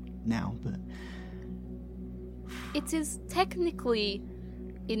now, but It is technically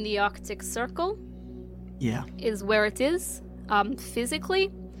in the Arctic Circle, yeah. is where it is,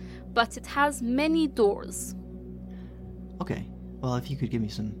 physically, but it has many doors. Okay. Well, if you could give me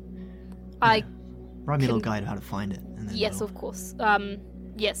some... I Write me a little can- guide of how to find it. And then Yes, we'll- of course.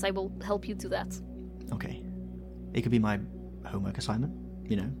 Yes, I will help you do that. Okay. It could be my homework assignment,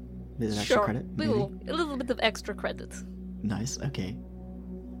 bit of extra Sure. credit. Maybe. A little bit of extra credit. Nice, okay.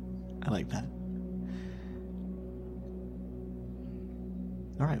 I like that.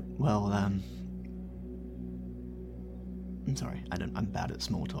 Alright, well, I'm sorry, I'm bad at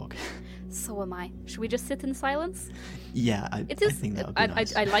small talk. So am I. Should we just sit in silence? Yeah, I It is. think that would be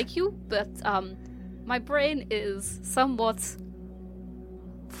nice. I like you, but my brain is somewhat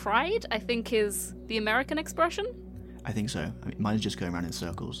fried, I think is the American expression. I think so. I mean, mine's just going around in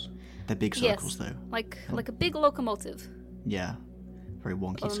circles. They're big circles, Yes. though. Like a big locomotive Yeah, very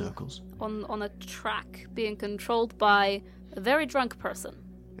wonky circles. on a track being controlled by a very drunk person.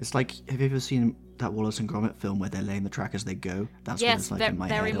 It's like, have you ever seen that Wallace and Gromit film where they're laying the track as they go? That's what Yes, it's like ve- in my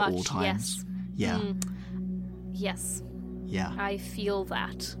very head much. at all times. Yeah, Yes, yeah. I feel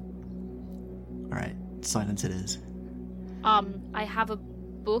that. Alright, silence it is. I have a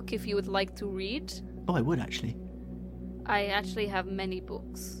book if you would like to read. Oh, I would actually. I actually have many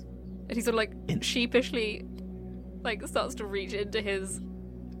books. And he sort of In- sheepishly starts to reach into his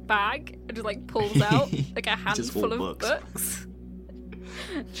bag and just pulls out like a It's just all handful of books.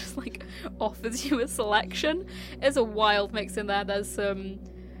 Just offers you a selection. There's a wild mix in there. There's some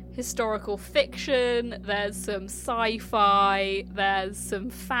historical fiction, there's some sci-fi, there's some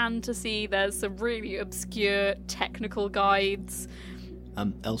fantasy, there's some really obscure technical guides.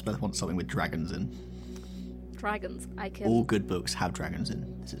 Elspeth wants something with dragons in. Dragons. All good books have dragons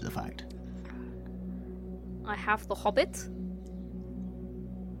in. This is a fact. I have The Hobbit.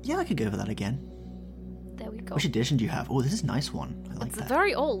 Yeah, I could go for that again. There we go. Which edition do you have? Oh, this is a nice one. I like It's that.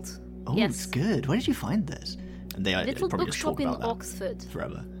 very old. Oh, yes. it's good. Where did you find this? And they Little probably just bookshop talk in about that Oxford.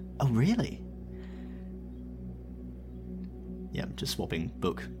 forever. Oh, really? Yeah, just swapping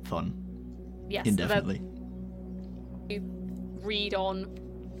book fun Yes. indefinitely. You read on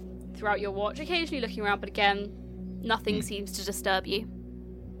throughout your watch, occasionally looking around, but again, nothing seems to disturb you.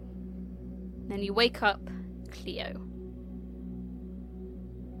 Then you wake up, Cleo.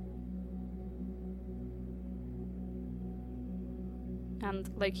 And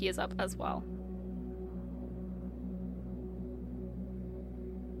Loki is up as well.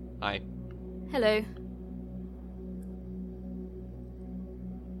 Hi. Hello.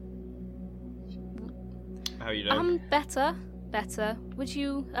 How are you doing? Better. Would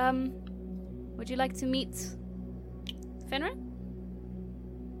you like to meet Fenrir?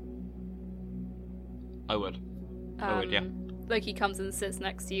 I would. I would, yeah. Loki comes and sits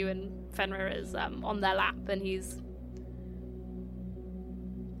next to you, and Fenrir is on their lap, and he's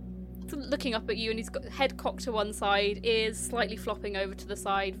looking up at you, and he's got head cocked to one side, ears slightly flopping over to the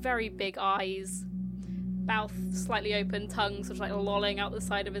side, very big eyes, mouth slightly open, tongue sort of like lolling out the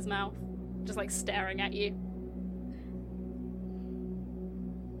side of his mouth, just like staring at you.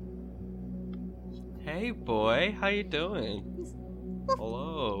 Hey boy, how you doing?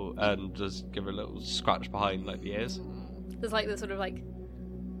 Hello. And just give her a little scratch behind like the ears. There's like this sort of like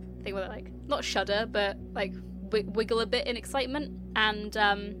thing where they like not shudder but like wiggle a bit in excitement, and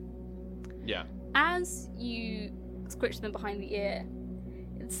Yeah. as you scritch them behind the ear,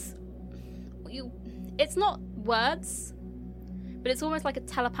 it's not words, but it's almost like a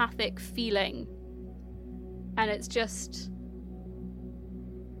telepathic feeling, and it's just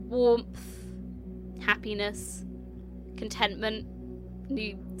warmth, happiness, contentment. And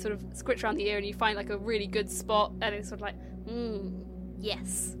you sort of scritch around the ear and you find like a really good spot, and it's sort of like,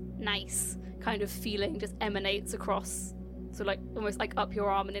 yes, nice kind of feeling just emanates across, so like almost like up your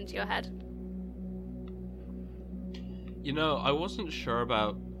arm and into your head. You know, I wasn't sure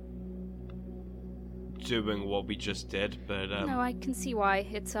about doing what we just did, but No, I can see why.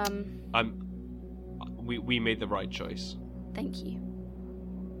 It's we made the right choice. thank you.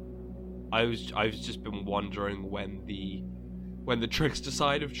 I've just been wondering when the trickster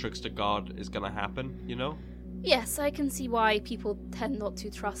side of Trickster God is gonna happen, you know? Yes, I can see why people tend not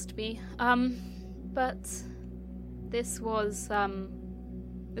to trust me. But this was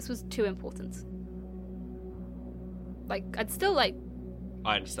too important. Like, I'd still like,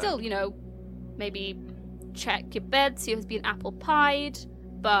 I understand. still, you know, maybe check your bed, see if it's been apple pied,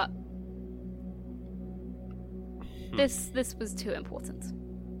 but this was too important.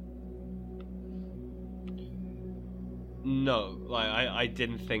 No, like I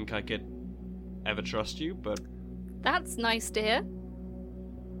didn't think I could ever trust you, but That's nice to hear.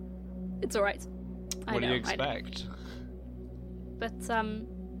 It's alright. what do you expect? But,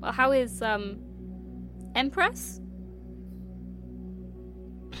 well, how is, Empress?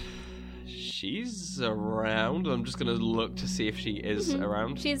 She's around. I'm just gonna look to see if she is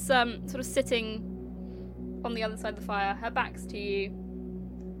around. She's, sort of sitting on the other side of the fire. Her back's to you.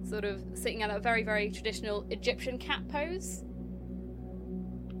 Sort of sitting in a very, very traditional Egyptian cat pose.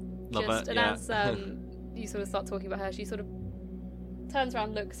 Love it, And yeah. as, you sort of start talking about her, she sort of turns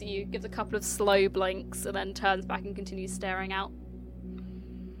around, looks at you, gives a couple of slow blinks, and then turns back and continues staring out.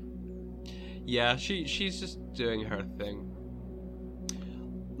 Yeah, she's just doing her thing.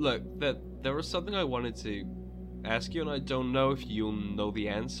 Look, there was something I wanted to ask you, and I don't know if you'll know the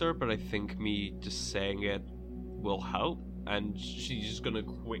answer, but I think me just saying it will help. And she's just gonna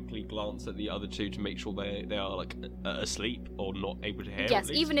quickly glance at the other two to make sure they are like asleep or not able to hear. Yes, at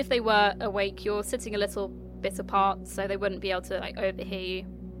least. even if they were awake, you're sitting a little bit apart, so they wouldn't be able to like overhear you.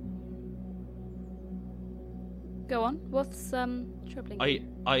 Go on. What's troubling you?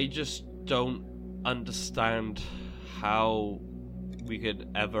 I just don't understand how we could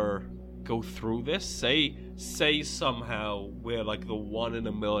ever go through this. Say somehow we're like the 1 in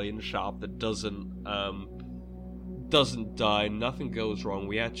a million shop that doesn't die, nothing goes wrong.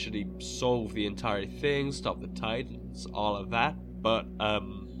 We actually solve the entire thing, stop the Titans, all of that. But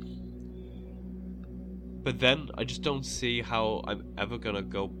then I just don't see how I'm ever gonna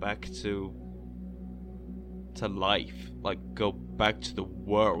go back to life, like go back to the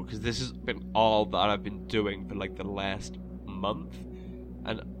world, because this has been all that I've been doing for like the last month,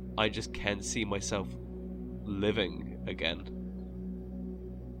 and I just can't see myself living again.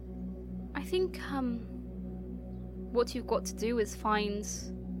 I think what you've got to do is find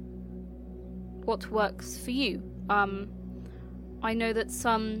what works for you. I know that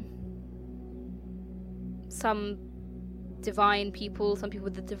some divine people, some people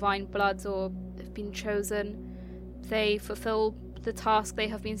with the divine bloods or have been chosen, they fulfill the task they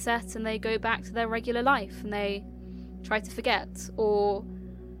have been set and they go back to their regular life and they try to forget, or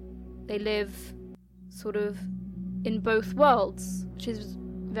they live sort of in both worlds, which is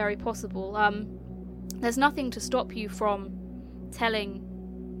very possible. There's nothing to stop you from telling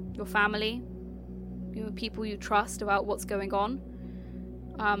your family, people you trust, about what's going on.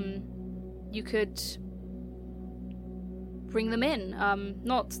 You could bring them in,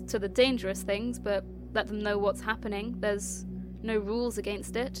 not to the dangerous things, but let them know what's happening. There's no rules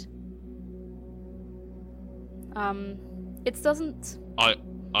against it. It doesn't...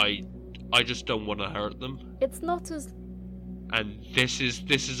 I just don't want to hurt them. It's not as... And this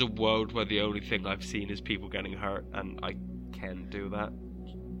is a world where the only thing I've seen is people getting hurt, and I can't do that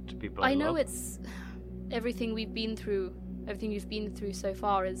to people I know love. It's... Everything you've been through so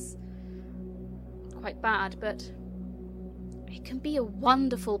far is quite bad, but it can be a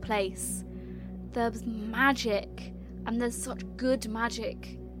wonderful place. There's magic, and there's such good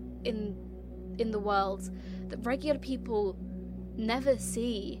magic in the world that regular people never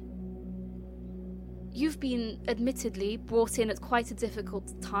see. You've been admittedly brought in at quite a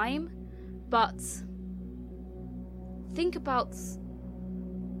difficult time, but think about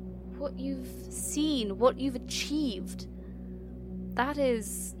what you've seen, what you've achieved. That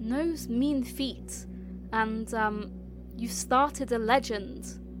is no mean feat, and you've started a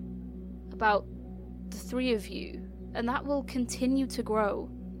legend about the three of you, and that will continue to grow.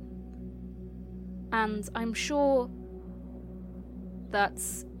 And I'm sure that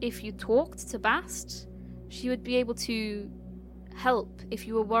if you talked to Bast, she would be able to help if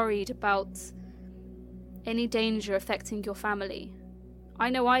you were worried about any danger affecting your family. I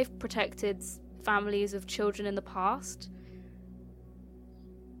know I've protected families of children in the past.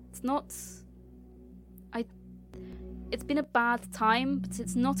 It's been a bad time, but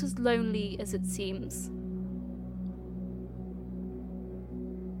it's not as lonely as it seems.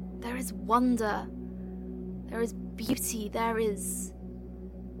 There is wonder. There is beauty. There is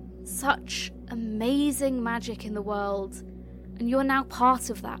such amazing magic in the world, and you're now part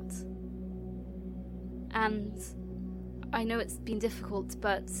of that. And I know it's been difficult,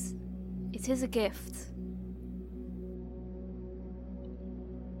 but it is a gift.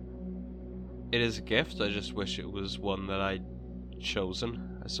 It is a gift. I just wish it was one that I'd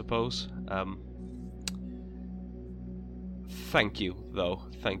chosen, I suppose. Thank you, though.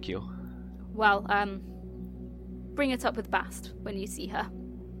 Thank you. Well, bring it up with Bast when you see her.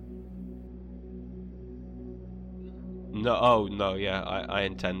 No, yeah, I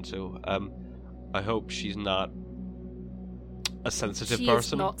intend to. I hope she's not a sensitive She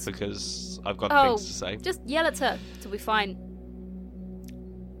person, is not. because I've got things to say. Just yell at her. It'll be fine.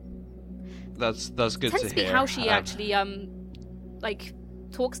 That's good Tends to to be hear. how she actually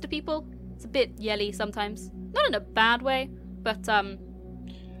talks to people. It's a bit yelly sometimes, not in a bad way, but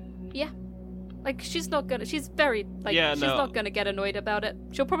yeah. Like she's not gonna get annoyed about it.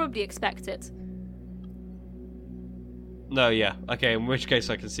 She'll probably expect it. No, yeah. Okay, in which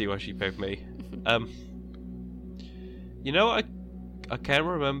case I can see why she picked me. You know, I can't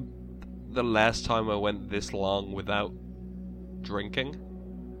remember the last time I went this long without drinking.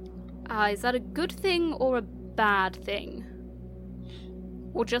 Is that a good thing or a bad thing?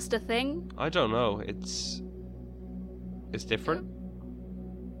 Or just a thing? I don't know. It's different.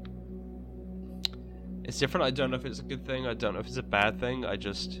 It's different. I don't know if it's a good thing. I don't know if it's a bad thing.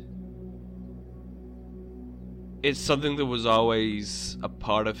 It's something that was always a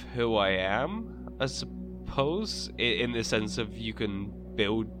part of who I am, I suppose, in the sense of you can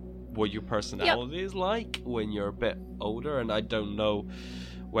build what your personality is like when you're a bit older, and I don't know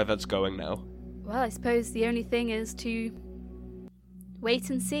where that's going now. Well, I suppose the only thing is to wait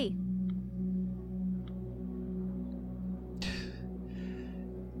and see.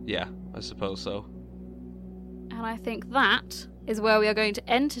 Yeah, I suppose so. And I think that is where we are going to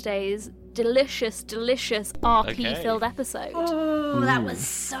end today's delicious RP-filled episode. Oh, that was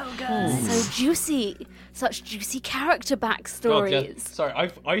so good. So juicy. Such juicy character backstories. God, yeah.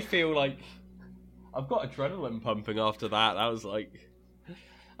 Sorry, I feel like I've got adrenaline pumping after that. That was like...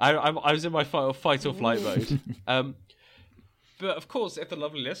 I was in my fight or flight mode. But of course, if the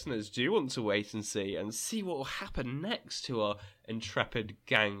lovely listeners do want to wait and see what will happen next to our intrepid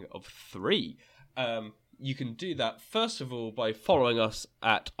gang of three, you can do that, first of all, by following us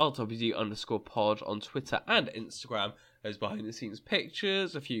at RWD_pod on Twitter and Instagram. There's behind-the-scenes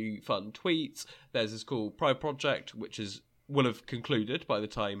pictures, a few fun tweets. There's this cool Pride project, which will have concluded by the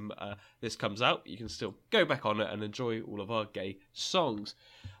time this comes out. You can still go back on it and enjoy all of our gay songs.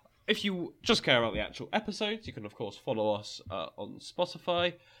 if you just care about the actual episodes, you can of course follow us on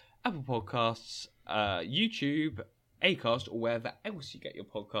Spotify, Apple Podcasts, YouTube, Acast, or wherever else you get your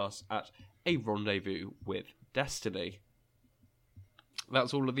podcasts at A Rendezvous with Destiny.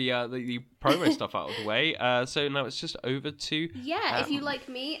 That's all of the promo stuff out of the way. So now it's just over to... Yeah, if you like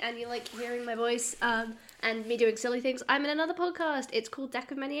me and you like hearing my voice and me doing silly things, I'm in another podcast. It's called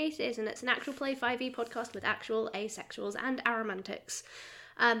Deck of Many Aces, and it's an actual play 5e podcast with actual asexuals and aromantics.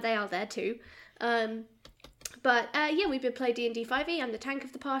 They are there too. But yeah, we've been playing D&D 5e. I'm the tank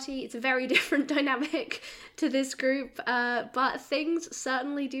of the party. It's a very different dynamic to this group, but things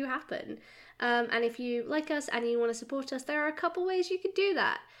certainly do happen. And if you like us and you want to support us, there are a couple ways you could do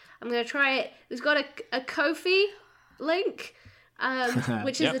that. I'm going to try it. We've got a Ko-fi link,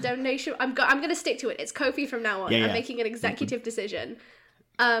 which is a donation. I'm going to stick to it. It's Ko-fi from now on. I'm making an executive decision.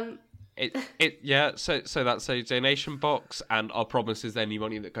 So that's a donation box, and our promise is any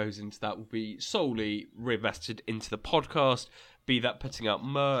money that goes into that will be solely reinvested into the podcast, be that putting out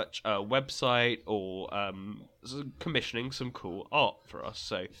merch, a website, or commissioning some cool art for us.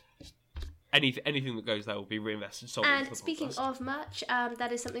 So anything that goes there will be reinvested solely into the podcast. And speaking of merch,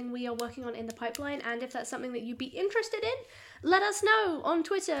 that is something we are working on in the pipeline, and if that's something that you'd be interested in, let us know on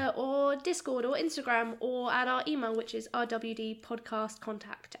Twitter or Discord or Instagram or at our email, which is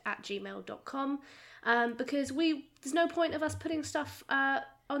rwdpodcastcontact@gmail.com, because there's no point of us putting stuff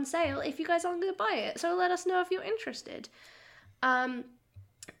on sale if you guys aren't going to buy it, so let us know if you're interested. And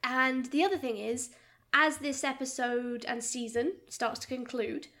the other thing is, as this episode and season starts to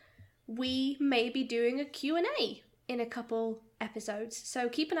conclude, we may be doing a Q&A in a couple episodes, so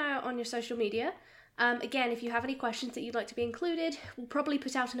keep an eye out on your social media. Again, if you have any questions that you'd like to be included, we'll probably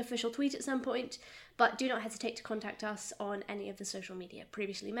put out an official tweet at some point, but do not hesitate to contact us on any of the social media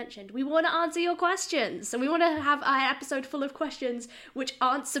previously mentioned. We want to answer your questions, so we want to have an episode full of questions which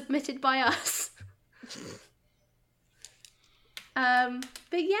aren't submitted by us. But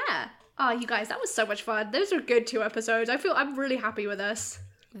yeah. Oh, you guys, that was so much fun. Those were good 2 episodes. I'm really happy with us.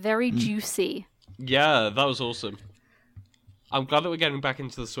 Very juicy. Yeah, that was awesome. I'm glad that we're getting back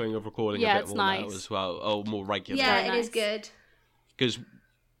into the swing of recording a bit more now as well, or more regularly. Yeah, it is good. Because,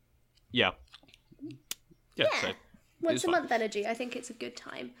 so once a month energy, I think it's a good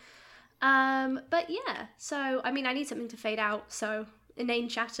time. But yeah, so, I mean, I need something to fade out, so inane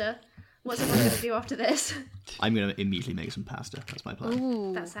chatter. What's everyone going to do after this? I'm going to immediately make some pasta. That's my plan.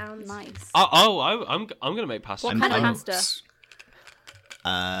 Ooh, that sounds nice. I'm going to make pasta. What kind of pasta?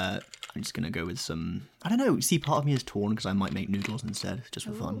 I'm just going to go with some... I don't know. See, part of me is torn because I might make noodles instead, just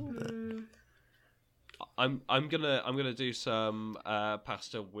for fun. But... I'm gonna do some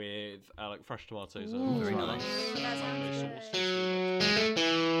pasta with like fresh tomatoes. Ooh, very nice. That sounds good.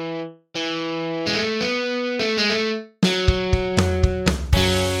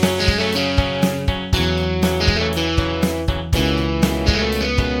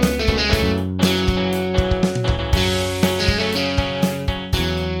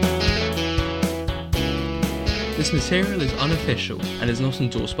 This material is unofficial and is not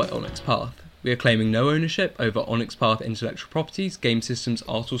endorsed by Onyx Path. We are claiming no ownership over Onyx Path intellectual properties, game systems,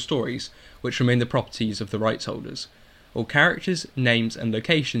 art or stories, which remain the properties of the rights holders. All characters, names and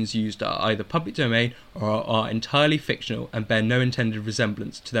locations used are either public domain or are entirely fictional and bear no intended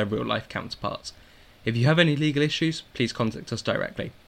resemblance to their real life counterparts. If you have any legal issues, please contact us directly.